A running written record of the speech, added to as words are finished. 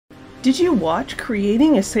Did you watch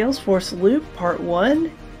Creating a Salesforce Loop Part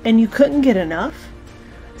 1 and you couldn't get enough?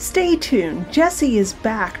 Stay tuned, Jessie is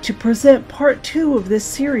back to present Part 2 of this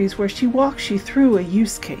series where she walks you through a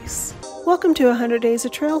use case. Welcome to 100 Days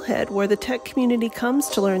of Trailhead, where the tech community comes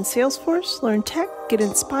to learn Salesforce, learn tech, get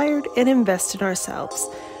inspired, and invest in ourselves.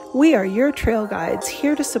 We are your trail guides,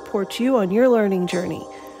 here to support you on your learning journey.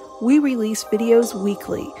 We release videos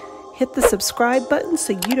weekly. Hit the subscribe button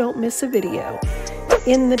so you don't miss a video.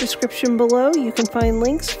 In the description below, you can find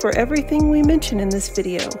links for everything we mention in this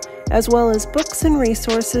video, as well as books and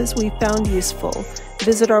resources we found useful.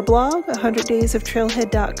 Visit our blog,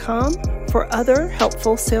 100daysoftrailhead.com, for other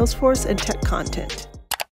helpful Salesforce and tech content.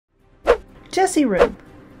 Jessie Rymph,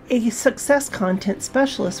 a success content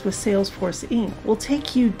specialist with Salesforce Inc., will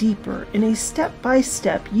take you deeper in a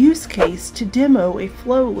step-by-step use case to demo a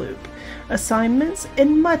flow loop, assignments,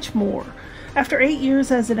 and much more. After 8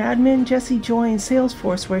 years as an admin, Jessie joined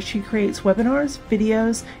Salesforce, where she creates webinars,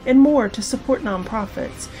 videos, and more to support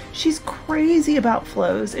nonprofits. She's crazy about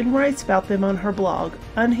flows and writes about them on her blog,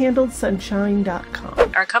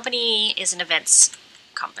 unhandledsunshine.com. Our company is an events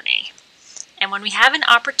company, and when we have an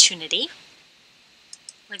opportunity,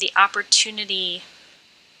 where the opportunity,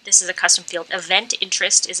 this is a custom field, event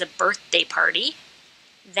interest is a birthday party,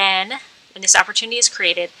 then when this opportunity is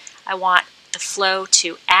created, I want the flow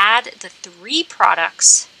to add the 3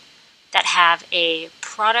 products that have a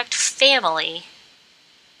product family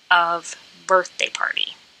of birthday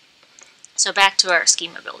party. So back to our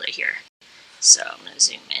schema builder here. So I'm going to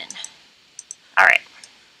zoom in. All right.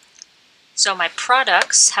 So my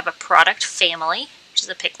products have a product family, which is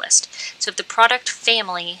a pick list. So if the product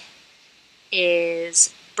family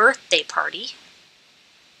is birthday party,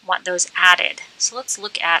 I want those added. So let's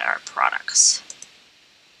look at our products.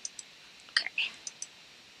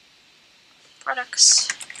 Products.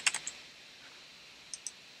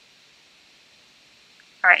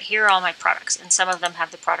 Alright, here are all my products, and some of them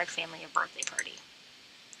have the product family of birthday party.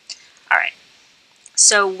 Alright,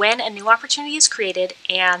 so when a new opportunity is created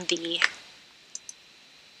and the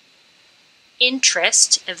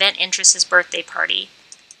event interest is birthday party,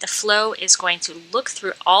 the flow is going to look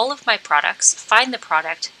through all of my products, find the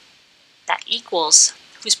product that equals,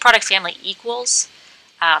 whose product family equals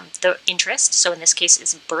the interest, so in this case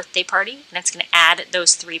is birthday party, and it's going to add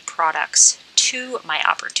those 3 products to my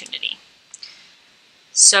opportunity.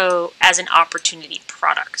 So as an opportunity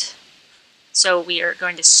product. So we are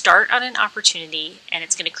going to start on an opportunity, and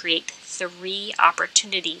it's going to create 3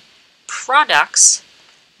 opportunity products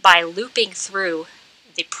by looping through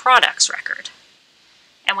the products record.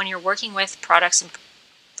 And when you're working with products and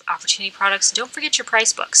opportunity products, don't forget your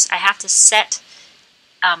price books. I have to set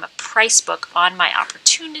a price book on my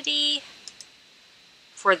opportunity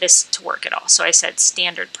for this to work at all. So I said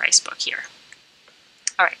standard price book here.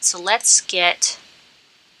 All right, so let's get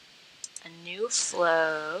a new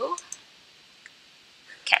flow.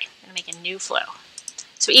 Okay, I'm gonna make a new flow.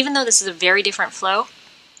 So even though this is a very different flow,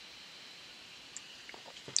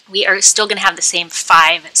 we are still gonna have the same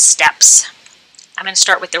 5 steps. I'm gonna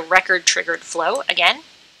start with the record triggered flow again,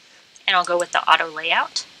 and I'll go with the auto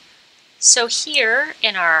layout. So here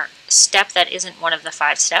in our step that isn't one of the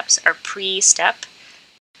 5 steps, our pre-step,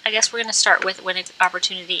 I guess we're going to start with when an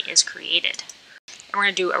opportunity is created. And we're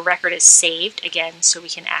going to do a record is saved again so we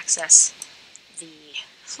can access the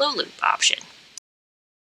flow loop option.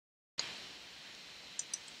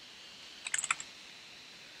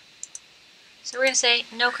 So we're going to say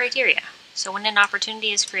no criteria. So when an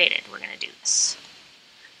opportunity is created, we're going to do this.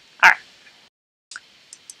 Alright.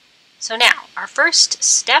 So now, our first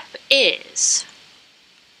step is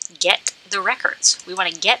get the records. We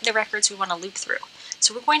want to get the records we want to loop through.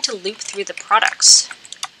 So we're going to loop through the products.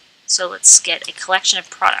 So let's get a collection of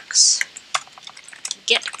products.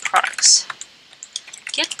 Get products.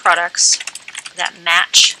 Get products that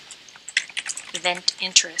match event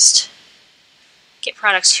interest. Get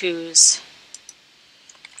products whose,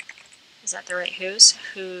 is that the right whose?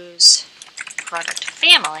 Whose product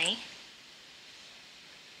family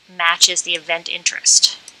matches the event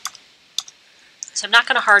interest. So I'm not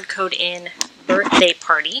going to hard code in birthday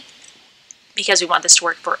party because we want this to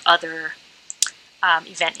work for other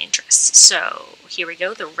event interests. So here we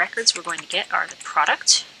go. The records we're going to get are the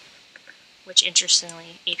product, which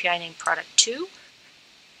interestingly API named product 2.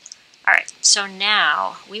 Alright, so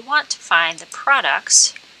now we want to find the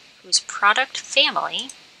products whose product family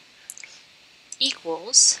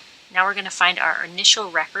equals, now we're going to find our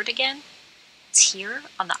initial record again. It's here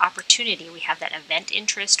on the opportunity. We have that event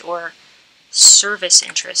interest or service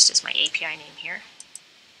interest is my API name here.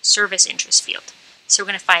 Service interest field. So we're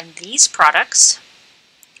going to find these products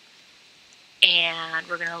and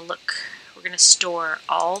we're going to store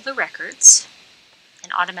all the records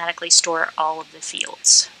and automatically store all of the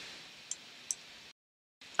fields.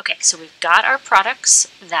 Okay, so we've got our products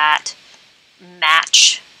that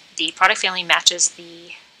match, the product family matches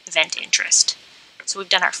the event interest. So we've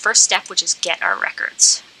done our first step, which is get our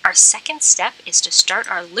records. Our second step is to start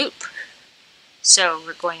our loop. So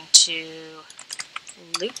we're going to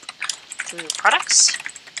loop through products,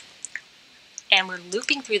 and we're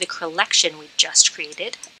looping through the collection we just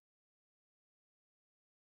created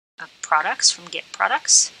of products from get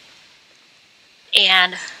products.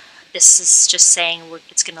 And this is just saying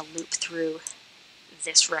it's going to loop through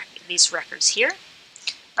these records here.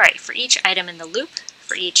 All right, for each item in the loop,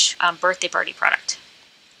 for each birthday party product,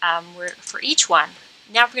 for each one,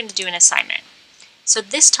 now we're going to do an assignment. So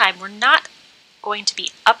this time we're not going to be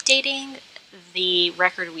updating the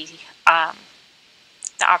record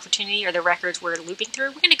the opportunity or the records we're looping through.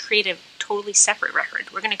 We're going to create a totally separate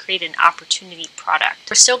record. We're going to create an opportunity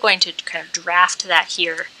product. We're still going to kind of draft that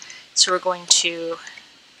here. So we're going to,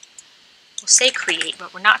 we'll say create,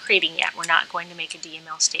 but we're not creating yet. We're not going to make a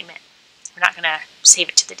DML statement. We're not going to save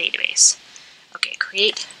it to the database. Okay,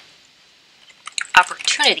 create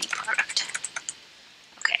opportunity product.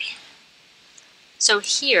 Okay. So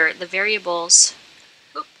here, the variables,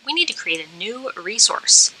 we need to create a new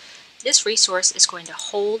resource. This resource is going to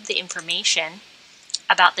hold the information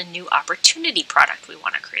about the new opportunity product we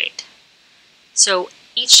want to create. So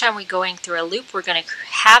each time we're going through a loop, we're going to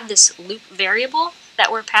have this loop variable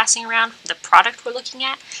that we're passing around for the product we're looking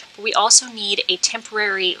at, but we also need a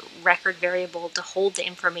temporary record variable to hold the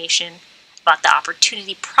information about the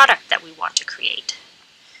opportunity product that we want to create.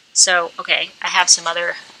 So, okay, I have some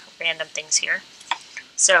other random things here.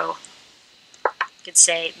 So you could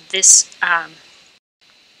say this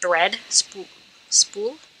thread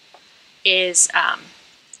spool is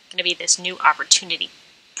going to be this new opportunity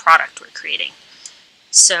product we're creating.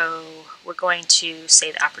 So we're going to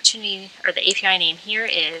say the opportunity, or the API name here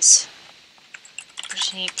is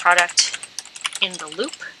opportunity product in the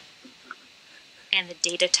loop, and the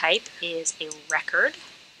data type is a record.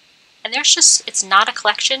 And it's not a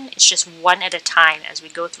collection, it's just one at a time. As we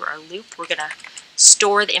go through our loop, we're going to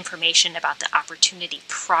store the information about the opportunity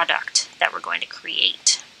product that we're going to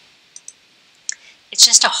create. It's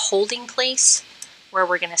just a holding place where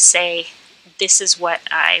we're going to say, this is what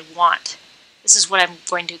I want. This is what I'm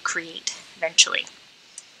going to create eventually.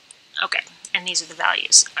 Okay, and these are the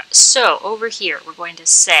values. So over here, we're going to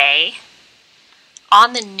say,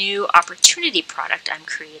 on the new opportunity product I'm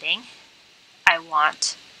creating, I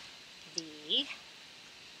want the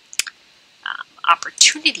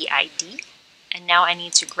opportunity ID, and now I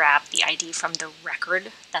need to grab the ID from the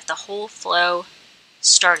record that the whole flow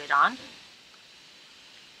started on.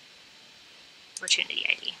 Opportunity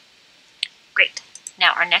ID. Great.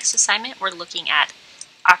 Now our next assignment, we're looking at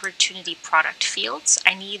opportunity product fields.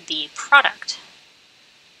 I need the product.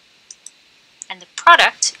 And the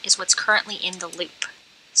product is what's currently in the loop.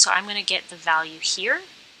 So I'm going to get the value here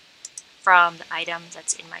from the item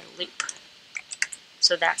that's in my loop.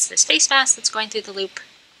 So that's this face mask that's going through the loop.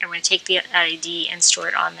 And we're going to take the ID and store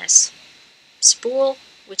it on this spool,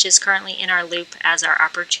 which is currently in our loop as our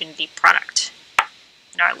opportunity product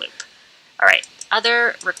in our loop. All right,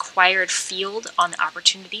 other required field on the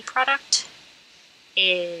opportunity product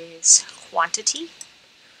is quantity,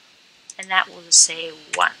 and that will just say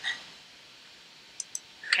 1.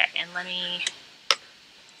 Okay, and all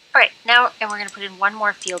right, now, and we're going to put in one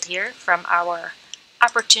more field here from our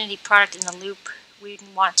opportunity product in the loop. We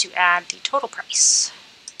want to add the total price.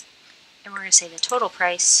 And we're going to say the total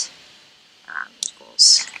price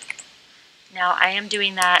equals. Now, I am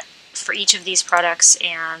doing that for each of these products,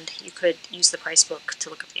 and you could use the price book to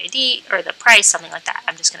look up the ID or the price, something like that.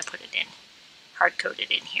 I'm just going to put it in, hard-coded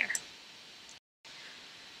in here.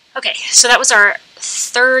 Okay, so that was our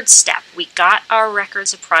third step. We got our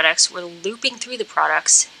records of products, we're looping through the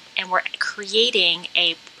products, and we're creating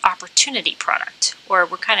a opportunity product, or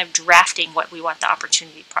we're kind of drafting what we want the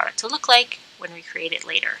opportunity product to look like when we create it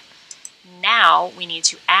later. Now we need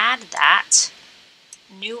to add that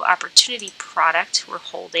new opportunity product we're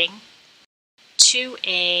holding to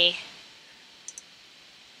a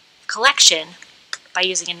collection by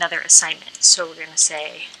using another assignment. So we're going to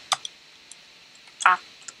say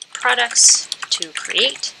products to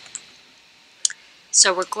create.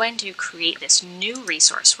 So we're going to create this new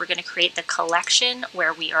resource. We're going to create the collection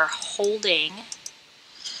where we are holding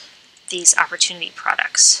these opportunity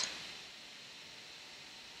products.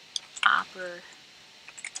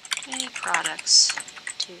 Opportunity products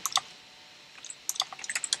to,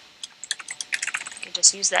 I can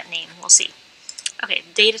just use that name, we'll see. Okay,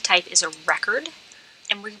 data type is a record,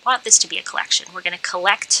 and we want this to be a collection. We're going to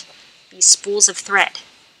collect these spools of thread.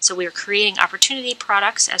 So we're creating opportunity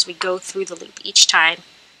products as we go through the loop. Each time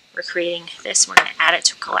we're creating this, we're going to add it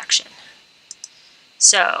to a collection.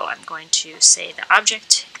 So I'm going to say the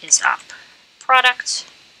object is up product.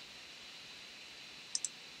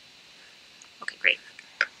 Okay, great.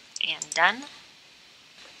 And done.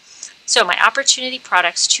 So my opportunity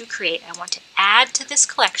products to create, I want to add to this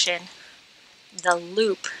collection the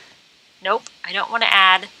loop. Nope, I don't want to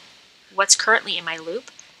add what's currently in my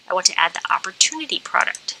loop. I want to add the opportunity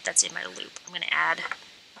product that's in my loop. I'm going to add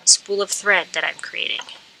a spool of thread that I'm creating.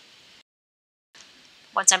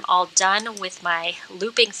 Once I'm all done with my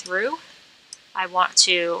looping through, I want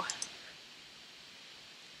to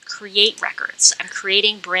create records. I'm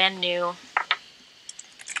creating brand new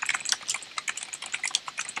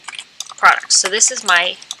products. So this is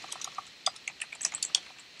my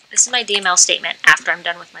DML statement after I'm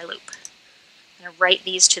done with my loop. I'm going to write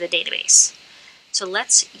these to the database. So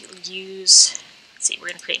let's see, we're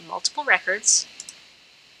going to create multiple records,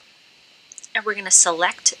 and we're going to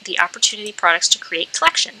select the opportunity products to create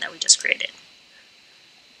collection that we just created.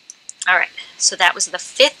 All right, so that was the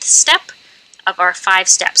 5th step of our 5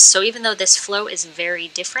 steps. So even though this flow is very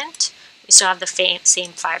different, we still have the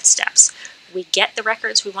same 5 steps. We get the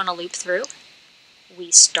records we want to loop through.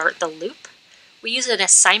 We start the loop. We use an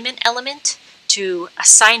assignment element to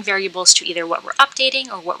assign variables to either what we're updating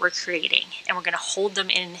or what we're creating, and we're going to hold them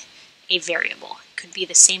in a variable. It could be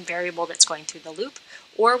the same variable that's going through the loop,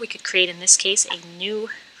 or we could create, in this case, a new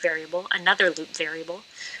variable, another loop variable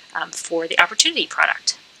for the opportunity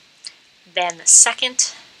product. Then the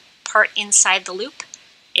second part inside the loop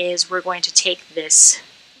is we're going to take this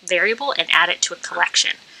variable and add it to a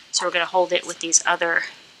collection. So we're going to hold it with these other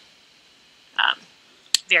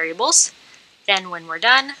variables. Then when we're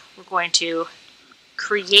done, we're going to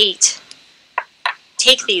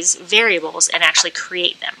take these variables and actually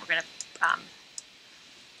create them. We're going to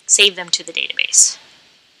save them to the database.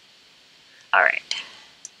 All right,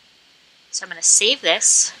 so I'm going to save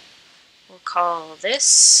this. We'll call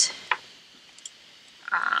this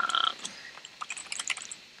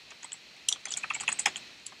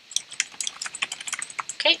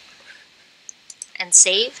okay, and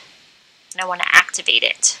save, and I want to activate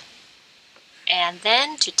it. And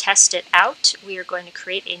then to test it out, we are going to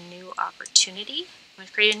create a new opportunity. I'm going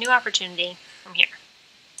to create a new opportunity from here,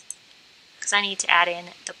 because I need to add in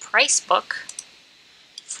the price book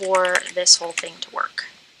for this whole thing to work.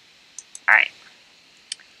 All right.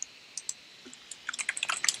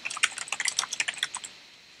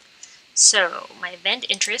 So my event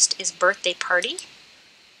interest is birthday party.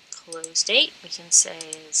 Close date, we can say,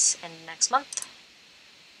 is end next month.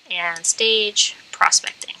 And stage,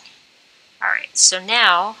 prospecting. All right, so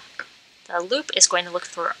now the loop is going to look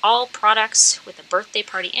for all products with a birthday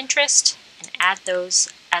party interest and add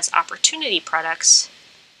those as opportunity products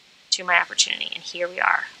to my opportunity. And here we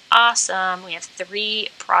are. Awesome. We have 3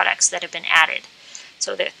 products that have been added.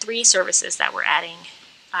 So there are 3 services that we're adding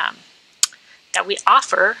that we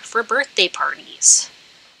offer for birthday parties.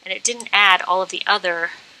 And it didn't add all of the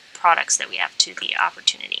other products that we have to the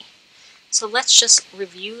opportunity. So let's just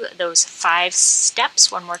review those 5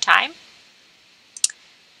 steps one more time.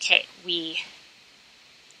 Okay, we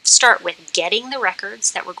start with getting the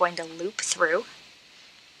records that we're going to loop through.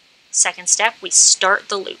 Second step, we start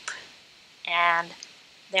the loop. And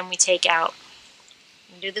then we take out,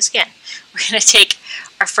 do this again. We're going to take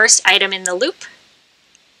our first item in the loop,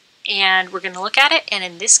 and we're going to look at it, and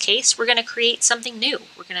in this case, we're going to create something new.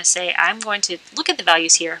 We're going to say, I'm going to look at the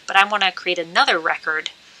values here, but I want to create another record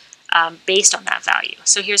based on that value.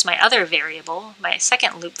 So here's my other variable, my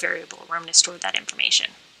second loop variable, where I'm going to store that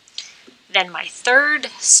information. Then my third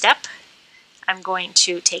step, I'm going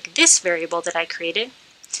to take this variable that I created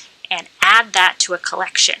and add that to a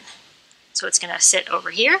collection. So it's going to sit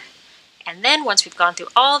over here. And then once we've gone through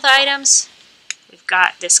all the items, we've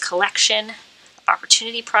got this collection of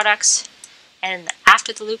opportunity products. And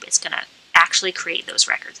after the loop, it's going to actually create those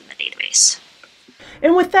records in the database.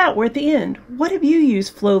 And with that, we're at the end. What have you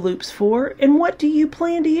used flow loops for, and what do you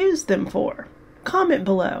plan to use them for? Comment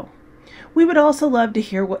below. We would also love to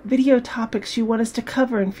hear what video topics you want us to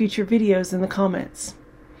cover in future videos in the comments.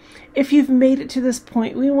 If you've made it to this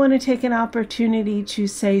point, we want to take an opportunity to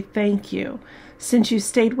say thank you. Since you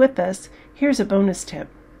stayed with us, here's a bonus tip.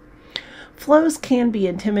 Flows can be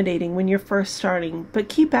intimidating when you're first starting, but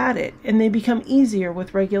keep at it, and they become easier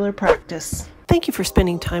with regular practice. Thank you for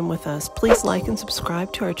spending time with us. Please like and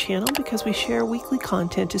subscribe to our channel because we share weekly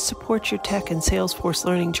content to support your tech and Salesforce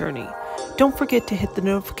learning journey. Don't forget to hit the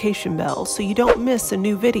notification bell so you don't miss a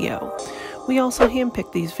new video. We also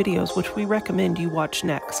handpick these videos which we recommend you watch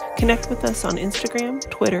next. Connect with us on Instagram,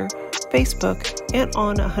 Twitter, Facebook, and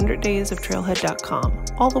on 100daysoftrailhead.com,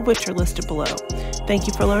 all of which are listed below. Thank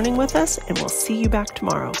you for learning with us, and we'll see you back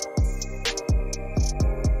tomorrow.